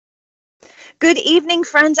Good evening,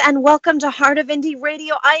 friends, and welcome to Heart of Indie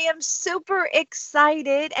Radio. I am super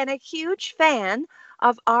excited and a huge fan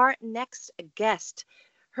of our next guest.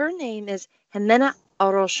 Her name is Jimena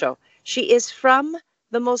Orocho. She is from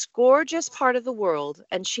the most gorgeous part of the world,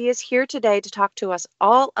 and she is here today to talk to us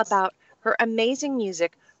all about her amazing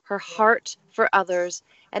music, her heart for others,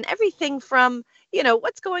 and everything from,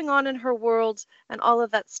 what's going on in her world and all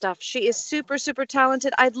of that stuff. She is super, super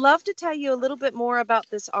talented. I'd love to tell you a little bit more about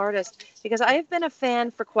this artist because I have been a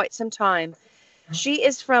fan for quite some time. She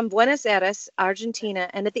is from Buenos Aires, Argentina,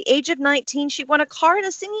 and at the age of 19, she won a car in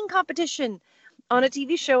a singing competition on a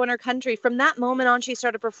TV show in her country. From that moment on, she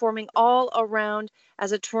started performing all around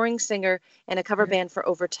as a touring singer in a cover band for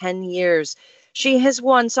over 10 years. She has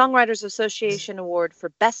won Songwriters Association Award for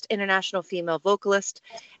Best International Female Vocalist,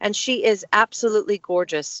 and she is absolutely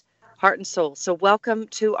gorgeous, heart and soul. So welcome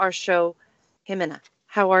to our show, Jimena.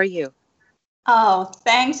 How are you? Oh,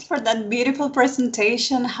 thanks for that beautiful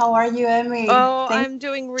presentation. How are you, Emmy? Oh, Thank I'm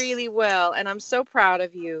doing really well, and I'm so proud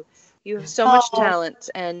of you. You have so much Oh, talent,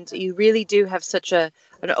 and you really do have such an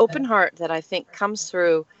open heart that I think comes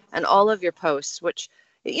through in all of your posts, which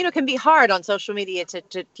can be hard on social media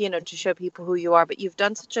to show people who you are, but you've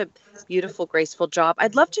done such a beautiful, graceful job.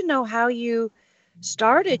 I'd love to know how you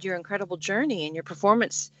started your incredible journey and your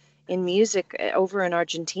performance in music over in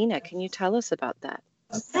Argentina. Can you tell us about that?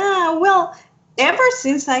 yeah, well, ever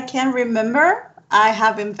since I can remember, I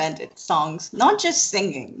have invented songs, not just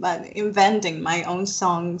singing, but inventing my own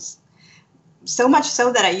songs. So much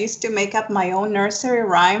so that I used to make up my own nursery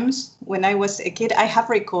rhymes when I was a kid. I have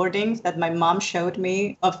recordings that my mom showed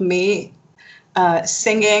me of me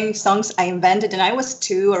singing songs I invented, and I was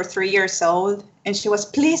 2 or 3 years old. And she was,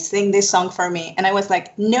 please sing this song for me. And I was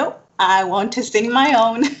like, no, I want to sing my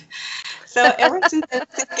own. So ever since I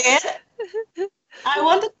was a kid, I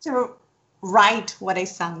wanted to write what I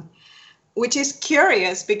sang, which is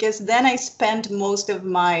curious because then I spent most of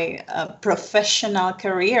my professional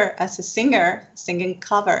career as a singer singing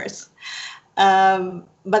covers. But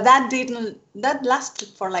that lasted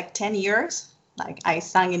for like 10 years. Like I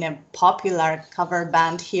sang in a popular cover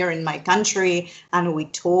band here in my country and we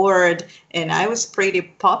toured and I was pretty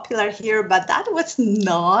popular here, but that was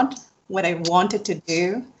not what I wanted to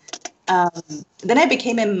do. Then I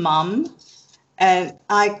became a mom and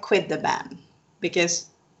I quit the band because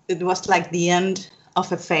it was like the end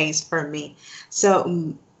of a phase for me.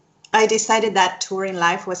 So I decided that touring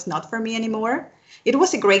life was not for me anymore. It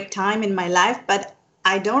was a great time in my life, but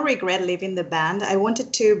I don't regret leaving the band. I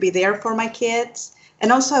wanted to be there for my kids.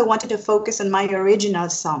 And also, I wanted to focus on my original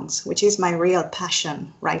songs, which is my real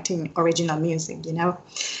passion, writing original music.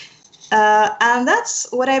 And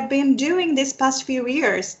that's what I've been doing these past few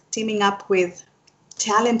years, teaming up with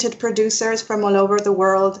talented producers from all over the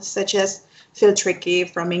world, such as Phil Tricky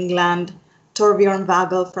from England, Torbjorn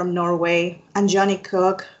Vagel from Norway, and Johnny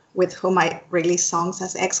Cook, with whom I release songs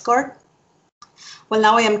as Escort. Well,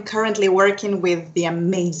 now I am currently working with the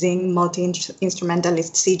amazing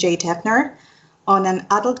multi-instrumentalist CJ Tefner on an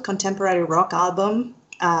adult contemporary rock album,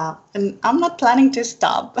 and I'm not planning to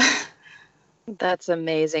stop. That's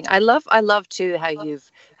amazing. I love too how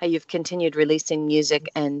you've continued releasing music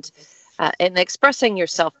and expressing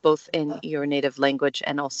yourself both in your native language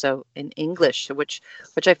and also in English, which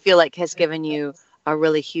I feel like has given you a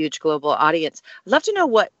really huge global audience. I'd love to know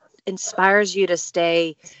what inspires you to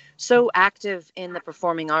stay so active in the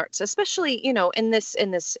performing arts, especially in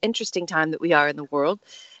this interesting time that we are in the world.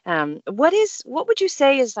 What would you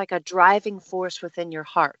say is like a driving force within your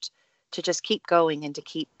heart to just keep going and to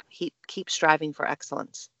keep striving for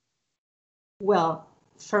excellence? Well,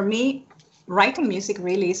 for me, writing music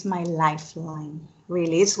really is my lifeline.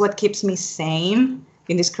 Really, it's what keeps me sane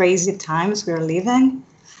in these crazy times we're living.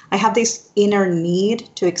 I have this inner need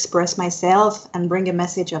to express myself and bring a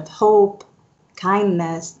message of hope,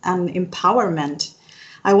 kindness, and empowerment.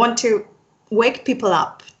 I want to wake people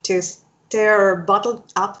up to their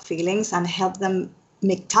bottled up feelings and help them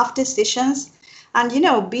make tough decisions and,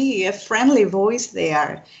 be a friendly voice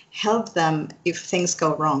there, help them if things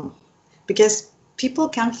go wrong. Because people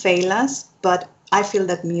can fail us, but I feel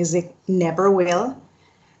that music never will.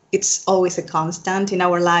 It's always a constant in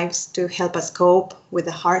our lives to help us cope with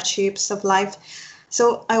the hardships of life.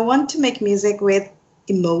 So I want to make music with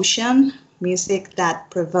emotion, music that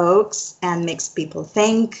provokes and makes people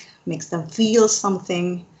think, makes them feel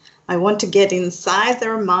something. I want to get inside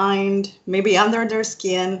their mind, maybe under their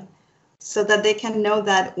skin, so that they can know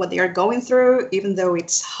that what they are going through, even though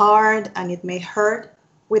it's hard and it may hurt,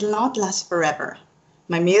 will not last forever.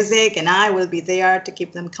 My music and I will be there to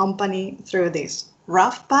keep them company through this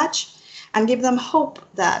rough patch and give them hope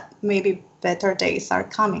that maybe better days are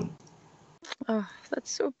coming. Oh,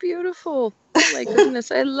 that's so beautiful. Oh my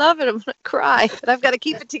goodness, I love it. I'm gonna cry, but I've got to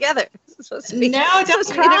keep it together. It's No, don't supposed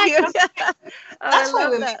to be an cry. interview. Oh, I That's why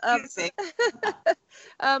love we that. make music.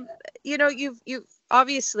 Um, you've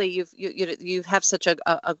obviously you have such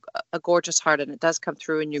a gorgeous heart, and it does come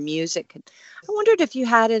through in your music. And I wondered if you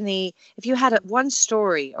had one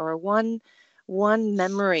story or one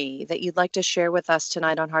memory that you'd like to share with us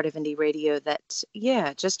tonight on Heart of Indie Radio that,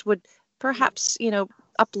 yeah, just would perhaps,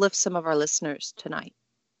 uplift some of our listeners tonight.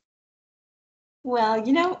 Well,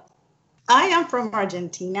 I am from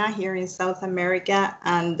Argentina here in South America,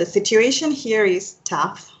 and the situation here is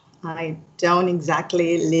tough. I don't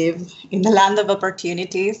exactly live in the land of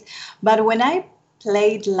opportunities, but when I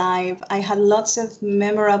played live, I had lots of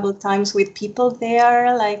memorable times with people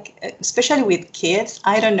there, like especially with kids.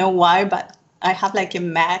 I don't know why, but I have like a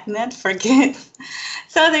magnet for kids.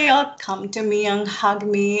 So they all come to me and hug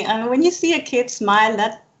me. And when you see a kid smile,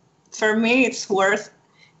 that for me, it's worth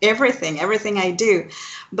everything I do.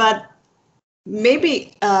 But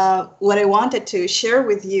maybe what I wanted to share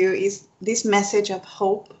with you is this message of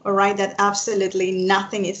hope, all right, that absolutely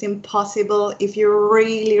nothing is impossible if you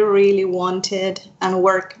really, really want it and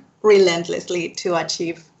work relentlessly to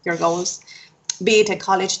achieve your goals, be it a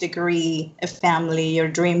college degree, a family, your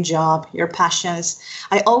dream job, your passions.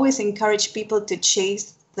 I always encourage people to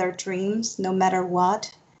chase their dreams no matter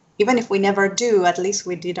what. Even if we never do, at least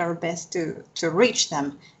we did our best to reach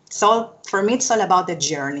them. So for me, it's all about the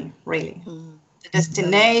journey, really. The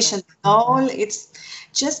destination, the goal, it's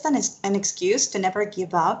just an excuse to never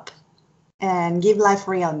give up and give life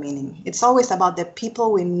real meaning. It's always about the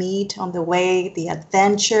people we meet on the way, the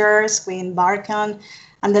adventures we embark on,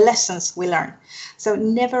 and the lessons we learn. So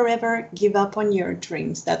never ever give up on your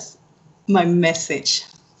dreams. That's my message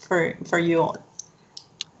for you all.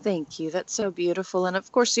 Thank you. That's so beautiful. And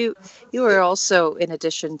of course, you are also, in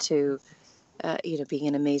addition to being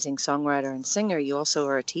an amazing songwriter and singer, you also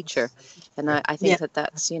are a teacher. And I Yeah. think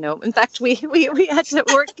that's, in fact, we had to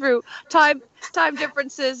work through time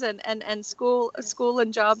differences and school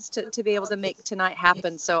and jobs to be able to make tonight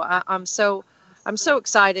happen. So I'm so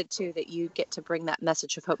excited too that you get to bring that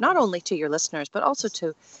message of hope, not only to your listeners, but also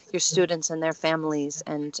to your students and their families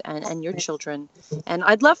and your children. And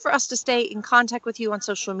I'd love for us to stay in contact with you on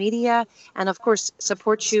social media and, of course,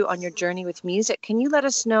 support you on your journey with music. Can you let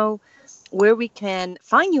us know where we can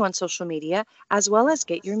find you on social media as well as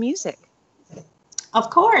get your music? Of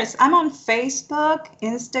course, I'm on Facebook,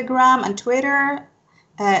 Instagram, and Twitter.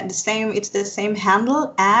 It's the same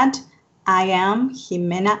handle at I am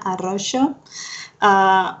Jimena Arroyo.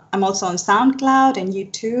 I'm also on SoundCloud and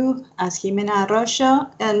YouTube as Jimena Arroyo.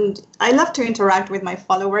 And I love to interact with my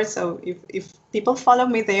followers. So if people follow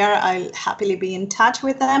me there, I'll happily be in touch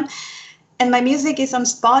with them. And my music is on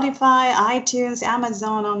Spotify, iTunes,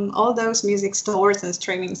 Amazon, on all those music stores and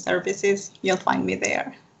streaming services. You'll find me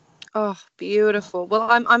there. Oh, beautiful. Well,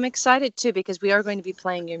 I'm excited too because we are going to be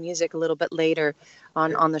playing your music a little bit later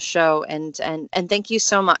on the show, and thank you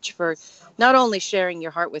so much for not only sharing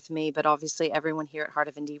your heart with me, but obviously everyone here at Heart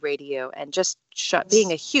of Indie Radio, and just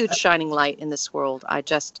being a huge shining light in this world. I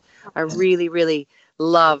really, really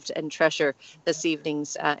loved and treasure this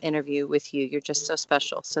evening's interview with you. You're just so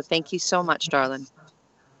special. So thank you so much, darling.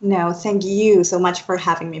 No, thank you so much for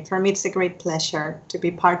having me. For me, it's a great pleasure to be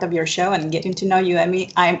part of your show and getting to know you. I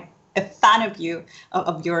mean, I'm a fan of you,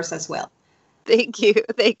 of yours as well. Thank you.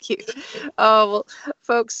 Thank you. Oh, well,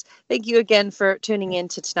 folks, thank you again for tuning in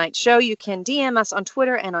to tonight's show. You can DM us on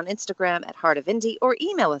Twitter and on Instagram at Heart of Indie or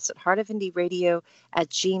email us at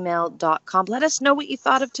heartofindieradio@gmail.com. Let us know what you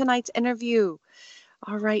thought of tonight's interview.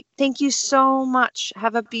 All right. Thank you so much.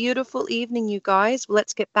 Have a beautiful evening, you guys.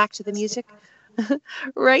 Let's get back to the music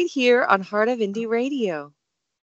right here on Heart of Indie Radio.